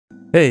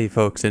Hey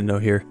folks,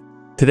 Nitno here.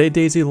 Today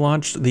DayZ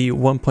launched the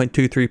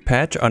 1.23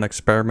 patch on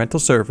experimental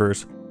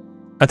servers.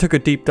 I took a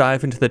deep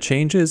dive into the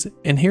changes,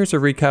 and here's a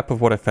recap of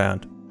what I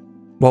found.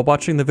 While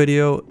watching the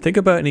video, think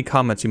about any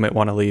comments you might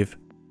want to leave.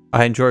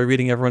 I enjoy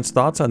reading everyone's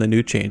thoughts on the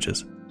new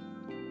changes.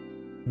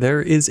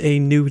 There is a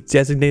new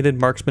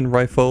designated marksman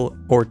rifle,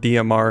 or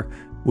DMR,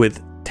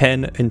 with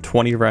 10 and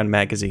 20 round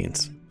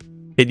magazines.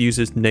 It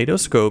uses NATO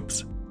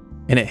scopes,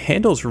 and it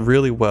handles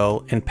really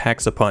well and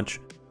packs a punch.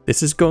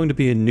 This is going to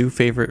be a new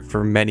favorite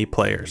for many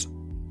players.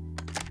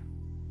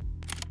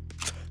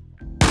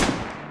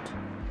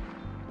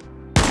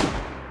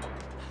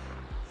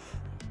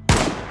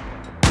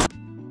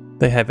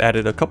 They have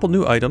added a couple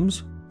new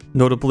items,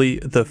 notably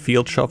the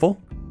field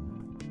shovel,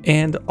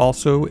 and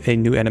also a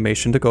new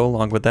animation to go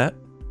along with that.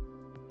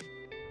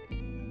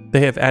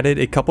 They have added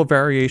a couple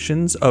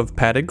variations of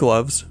padded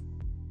gloves,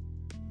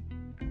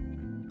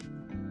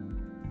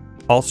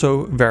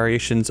 also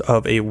variations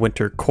of a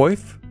winter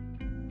coif,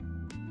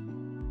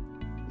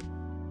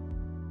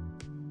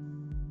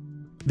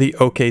 the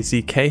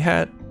OKZK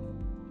hat,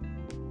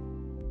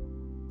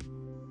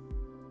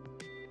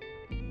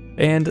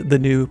 and the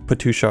new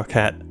Patushok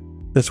hat.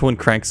 This one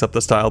cranks up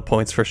the style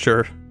points for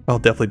sure. I'll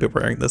definitely be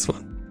wearing this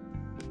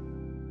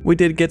one. We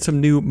did get some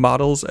new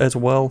models as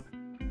well.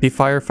 The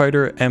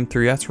Firefighter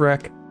M3S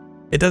wreck.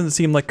 It doesn't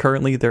seem like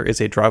currently there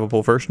is a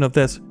drivable version of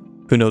this.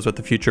 Who knows what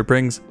the future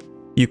brings.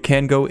 You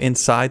can go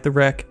inside the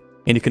wreck,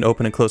 and you can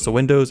open and close the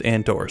windows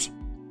and doors.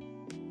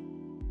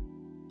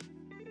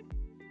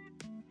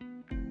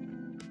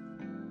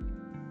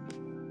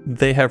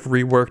 They have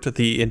reworked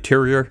the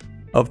interior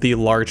of the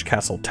large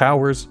castle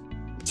towers,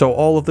 so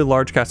all of the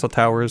large castle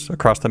towers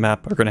across the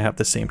map are going to have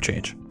the same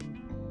change.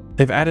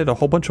 They've added a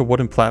whole bunch of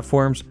wooden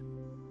platforms,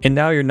 and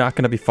now you're not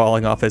going to be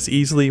falling off as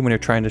easily when you're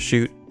trying to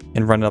shoot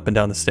and run up and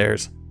down the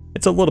stairs.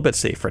 It's a little bit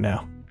safer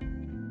now.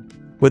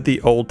 With the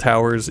old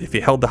towers, if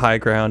you held the high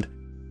ground,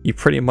 you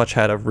pretty much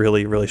had a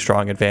really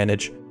strong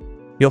advantage.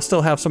 You'll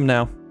still have some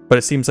now, but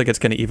it seems like it's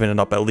going to even it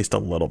up at least a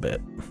little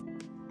bit.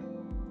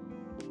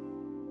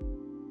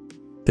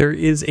 There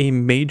is a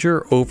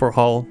major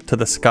overhaul to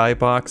the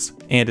skybox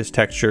and its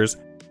textures.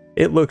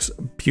 It looks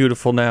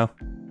beautiful now.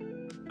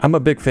 I'm a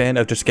big fan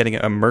of just getting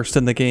immersed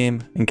in the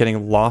game and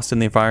getting lost in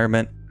the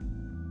environment.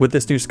 With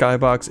this new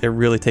skybox, it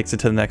really takes it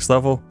to the next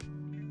level.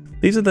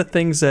 These are the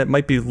things that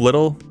might be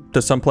little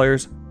to some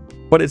players,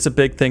 but it's a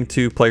big thing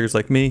to players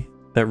like me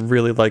that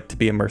really like to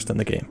be immersed in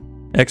the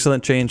game.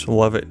 Excellent change,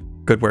 love it.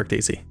 Good work,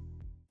 DayZ.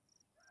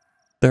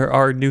 There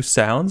are new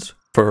sounds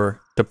for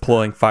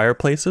deploying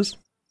fireplaces,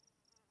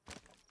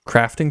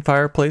 crafting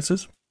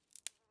fireplaces,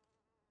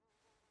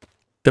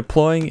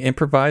 deploying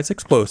improvised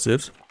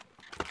explosives,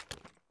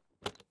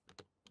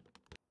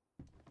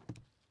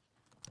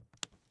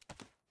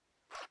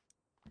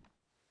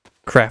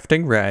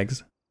 crafting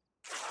rags,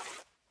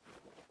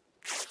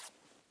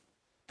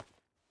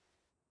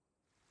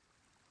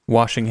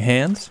 washing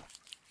hands,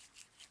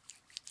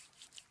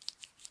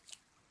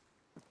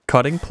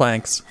 cutting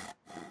planks,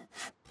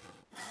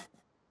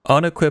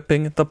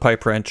 unequipping the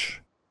pipe wrench,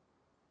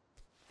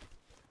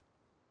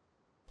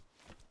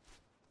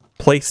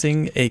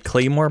 placing a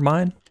claymore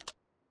mine,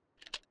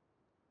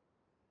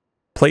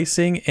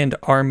 placing and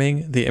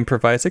arming the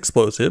improvised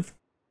explosive,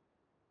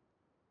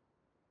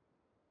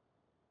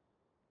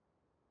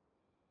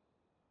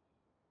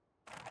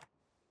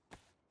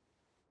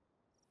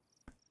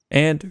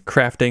 and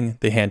crafting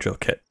the hand drill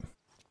kit.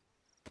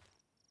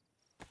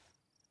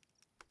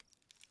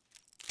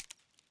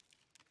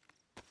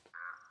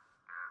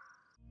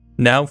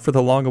 Now for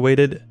the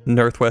long-awaited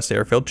Northwest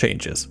Airfield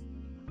changes.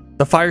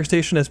 The fire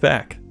station is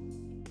back.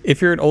 If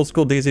you're an old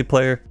school DayZ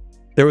player,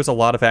 there was a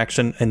lot of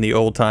action in the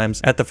old times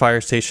at the fire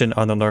station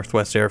on the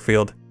Northwest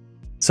Airfield.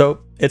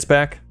 So it's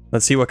back.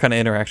 Let's see what kind of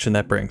interaction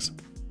that brings.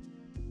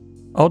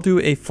 I'll do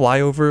a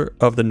flyover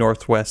of the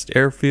Northwest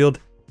Airfield.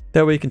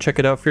 That way you can check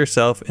it out for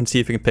yourself and see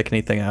if you can pick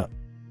anything out.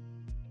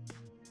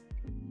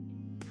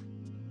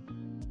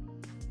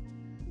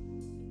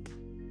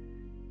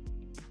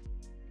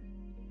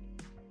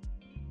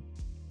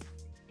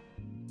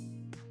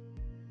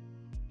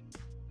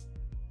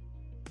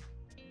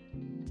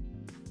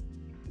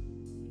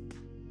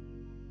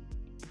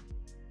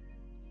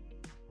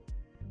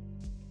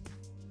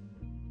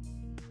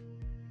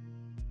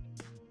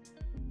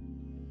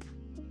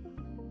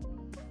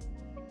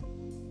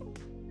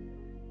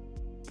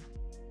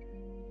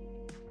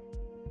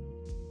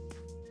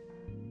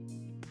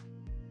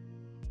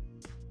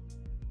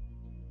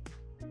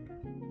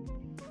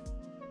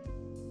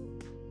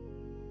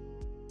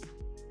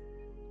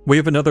 We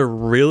have another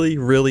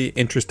really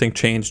interesting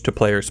change to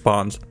player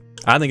spawns.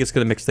 I think it's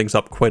going to mix things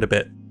up quite a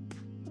bit.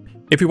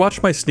 If you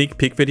watched my sneak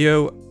peek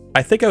video,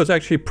 I think I was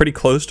actually pretty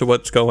close to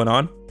what's going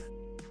on.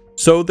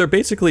 So they're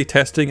basically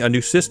testing a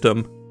new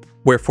system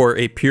where for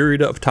a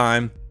period of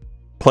time,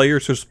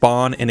 players will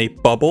spawn in a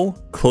bubble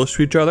close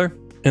to each other,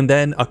 and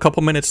then a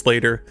couple minutes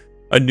later,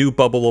 a new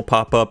bubble will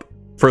pop up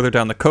further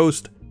down the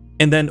coast,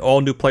 and then all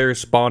new players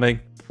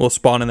spawning will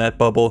spawn in that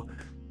bubble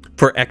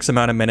for X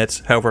amount of minutes,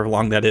 however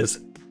long that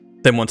is.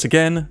 Then once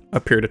again, a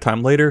period of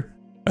time later,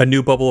 a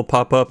new bubble will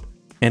pop up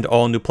and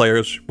all new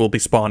players will be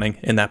spawning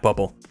in that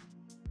bubble.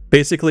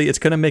 Basically, it's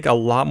going to make a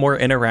lot more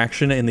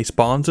interaction in the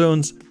spawn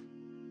zones.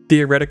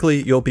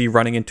 Theoretically, you'll be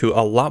running into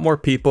a lot more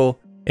people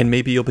and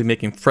maybe you'll be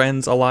making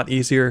friends a lot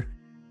easier.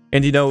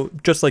 And you know,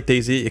 just like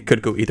DayZ, it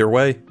could go either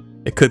way.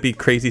 It could be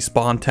crazy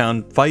spawn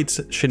town fights,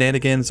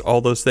 shenanigans,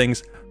 all those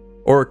things.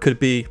 Or it could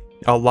be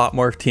a lot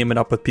more teaming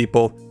up with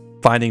people,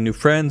 finding new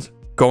friends,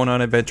 going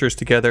on adventures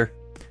together.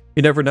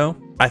 You never know.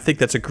 I think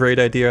that's a great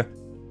idea.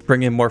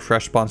 Bring in more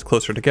fresh spawns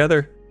closer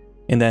together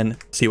and then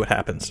see what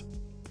happens.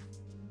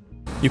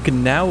 You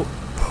can now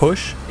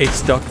push a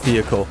stuck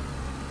vehicle.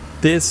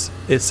 This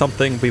is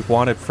something we've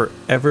wanted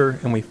forever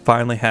and we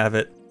finally have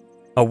it.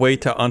 A way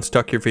to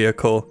unstuck your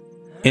vehicle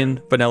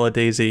in vanilla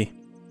DayZ.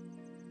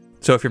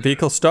 So if your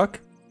vehicle's stuck,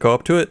 go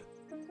up to it,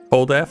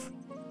 hold F,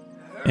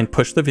 and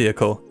push the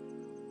vehicle.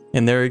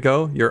 And there you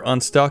go, you're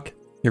unstuck,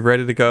 you're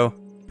ready to go,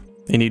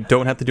 and you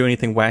don't have to do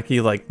anything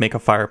wacky like make a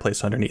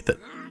fireplace underneath it.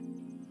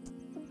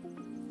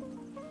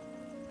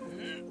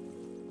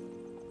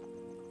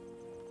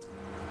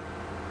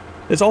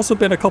 There's also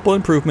been a couple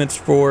improvements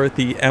for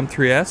the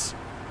M3S.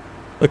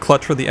 The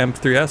clutch for the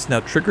M3S now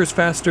triggers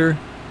faster,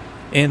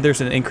 and there's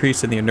an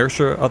increase in the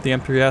inertia of the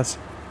M3S.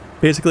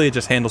 Basically, it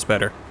just handles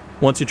better.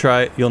 Once you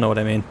try it, you'll know what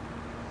I mean.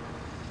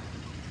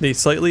 They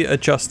slightly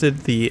adjusted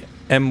the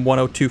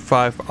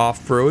M1025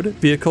 off-road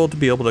vehicle to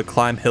be able to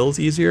climb hills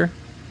easier.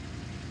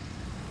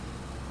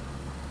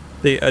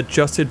 They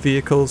adjusted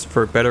vehicles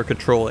for better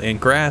control in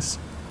grass.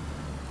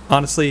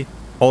 Honestly,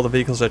 all the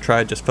vehicles I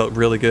tried just felt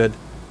really good.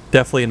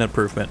 Definitely an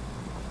improvement.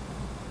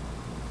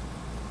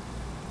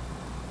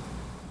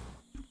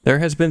 There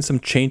has been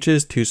some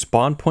changes to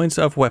spawn points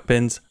of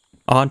weapons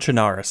on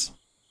Chernarus.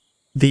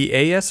 The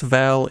AS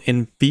Val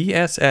and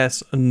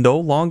VSS no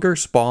longer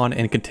spawn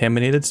in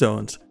contaminated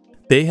zones.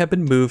 They have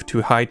been moved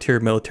to high-tier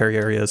military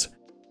areas,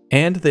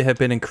 and they have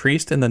been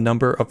increased in the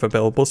number of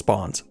available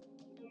spawns.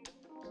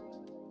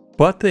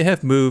 But they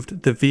have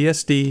moved the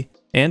VSD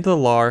and the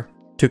LAR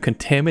to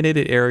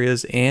contaminated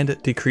areas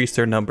and decreased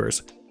their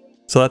numbers.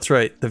 So that's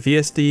right, the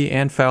VSD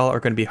and FAL are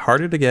going to be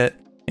harder to get,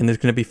 and there's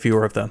going to be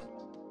fewer of them.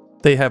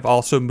 They have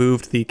also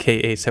moved the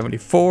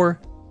KA-74,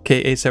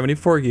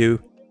 KA-74U,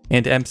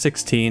 and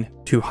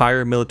M16 to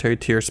higher military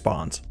tier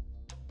spawns.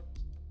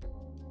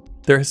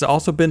 There has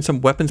also been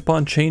some weapon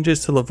spawn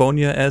changes to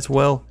Livonia as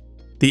well.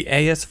 The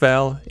AS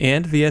Val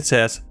and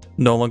VSS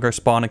no longer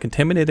spawn in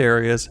contaminated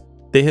areas.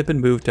 They have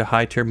been moved to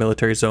high tier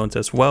military zones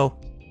as well.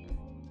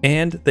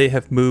 And they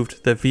have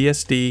moved the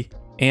VSD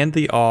and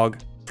the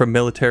AUG from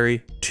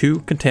military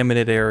to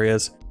contaminated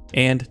areas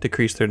and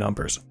decreased their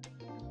numbers.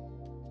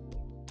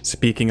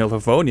 Speaking of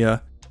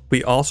Livonia,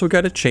 we also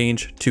got a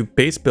change to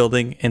base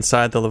building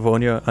inside the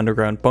Livonia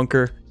underground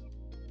bunker.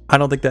 I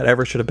don't think that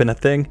ever should have been a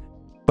thing,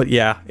 but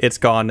yeah, it's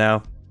gone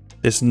now.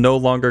 There's no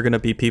longer going to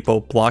be people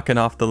blocking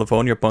off the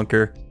Livonia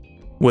bunker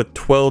with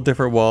 12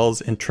 different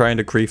walls and trying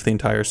to grief the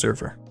entire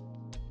server.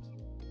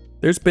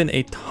 There's been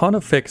a ton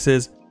of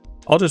fixes.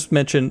 I'll just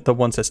mention the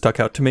ones that stuck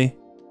out to me.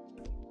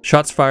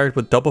 Shots fired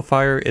with double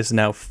fire is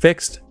now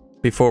fixed.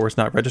 Before it was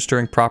not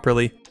registering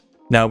properly.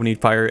 Now when you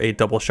fire a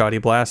double shoddy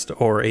blast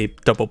or a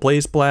double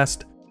blaze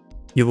blast,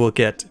 you will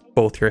get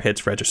both your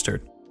hits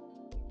registered.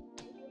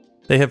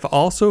 They have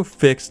also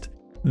fixed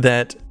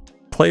that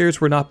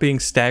players were not being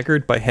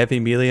staggered by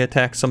heavy melee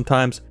attacks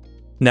sometimes.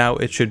 Now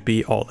it should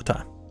be all the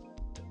time.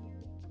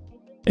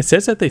 It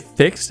says that they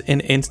fixed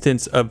an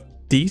instance of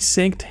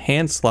desynced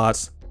hand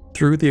slots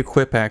through the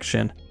equip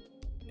action.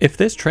 If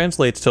this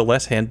translates to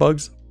less hand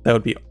bugs, that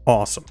would be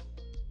awesome.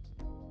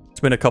 There's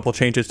been a couple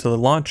changes to the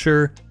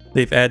launcher.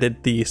 They've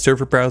added the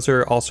server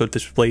browser also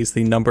displays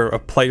the number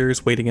of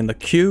players waiting in the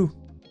queue.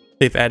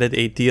 They've added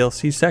a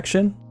DLC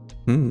section.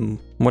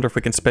 Wonder if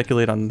we can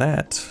speculate on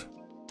that.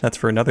 That's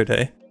for another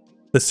day.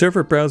 The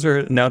server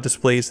browser now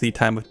displays the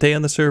time of day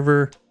on the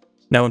server.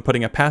 Now when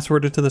putting a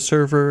password into the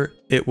server,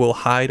 it will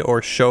hide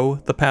or show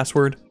the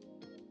password.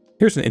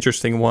 Here's an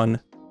interesting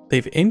one.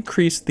 They've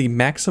increased the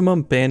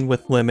maximum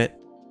bandwidth limit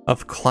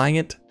of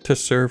client to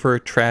server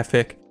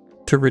traffic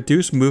to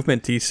reduce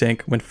movement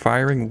desync when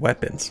firing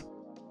weapons.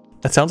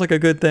 That sounds like a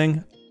good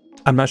thing.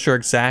 I'm not sure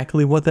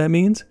exactly what that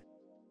means,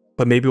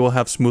 but maybe we'll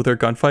have smoother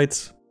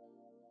gunfights.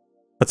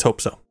 Let's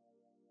hope so.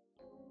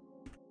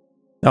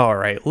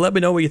 Alright, let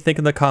me know what you think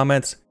in the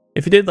comments.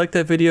 If you did like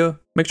that video,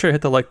 make sure to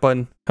hit the like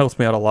button. Helps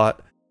me out a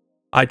lot.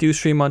 I do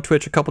stream on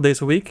Twitch a couple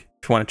days a week.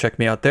 If you want to check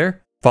me out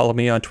there, follow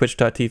me on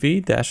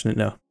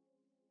twitch.tv/Nitno.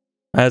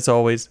 As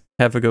always,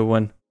 have a good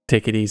one.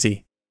 Take it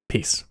easy.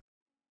 Peace.